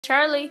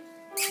Charlie.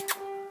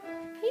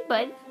 Hey,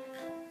 bud.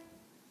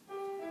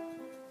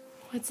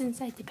 What's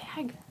inside the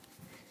bag?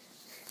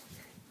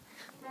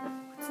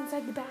 What's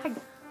inside the bag?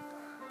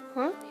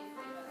 Huh?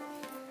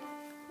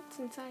 What's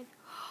inside?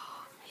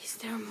 Is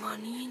there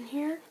money in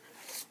here?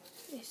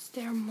 Is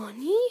there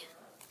money?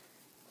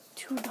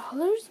 $2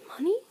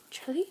 money?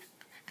 Charlie?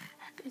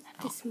 Is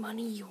this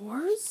money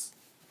yours?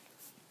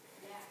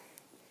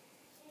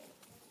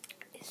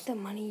 Is the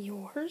money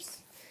yours?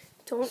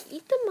 Don't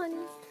eat the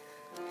money.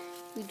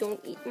 We don't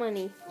eat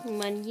money.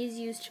 Money is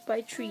used to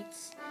buy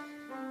treats.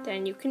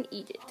 Then you can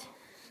eat it.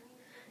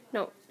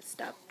 No,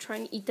 stop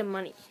trying to eat the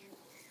money.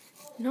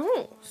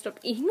 No, stop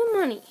eating the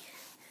money.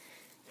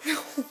 No,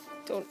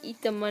 don't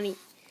eat the money.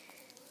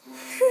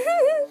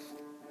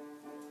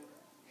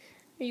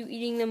 Are you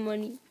eating the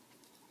money?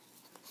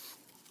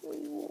 Oh,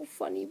 you little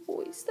funny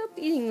boy. Stop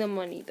eating the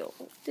money, though.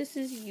 This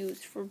is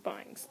used for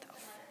buying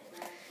stuff.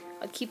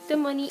 I'll keep the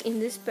money in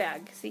this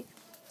bag. See?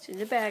 It's in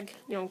the bag.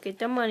 You don't get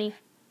the money.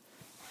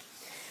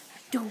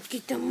 Don't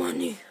get the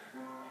money.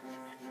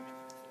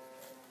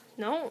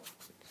 No.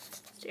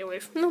 Stay away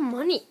from the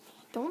money.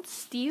 Don't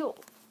steal.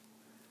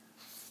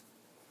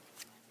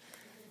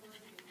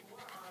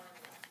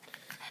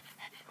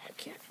 I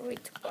can't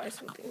wait to buy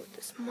something with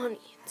this money.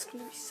 It's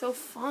going to be so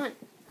fun.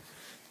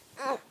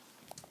 Oh,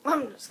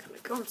 I'm just going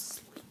to go to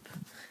sleep.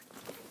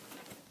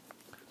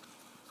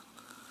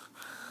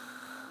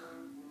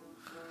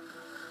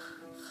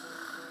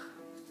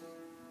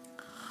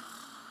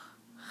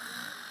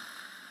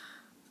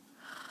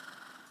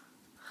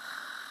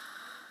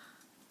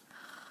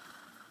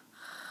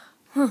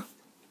 Huh.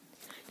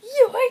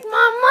 You ate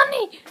my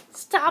money!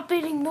 Stop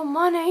eating the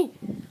money!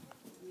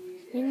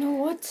 You know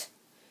what?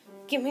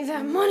 Give me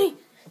that money!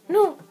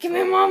 No, give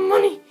me my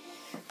money!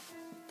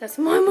 That's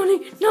my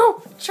money!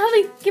 No!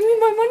 Charlie, give me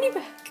my money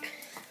back!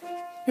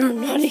 You're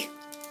naughty!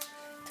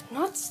 Do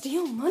not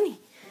steal money.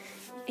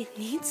 It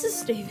needs to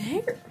stay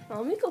there.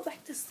 Let me go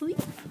back to sleep.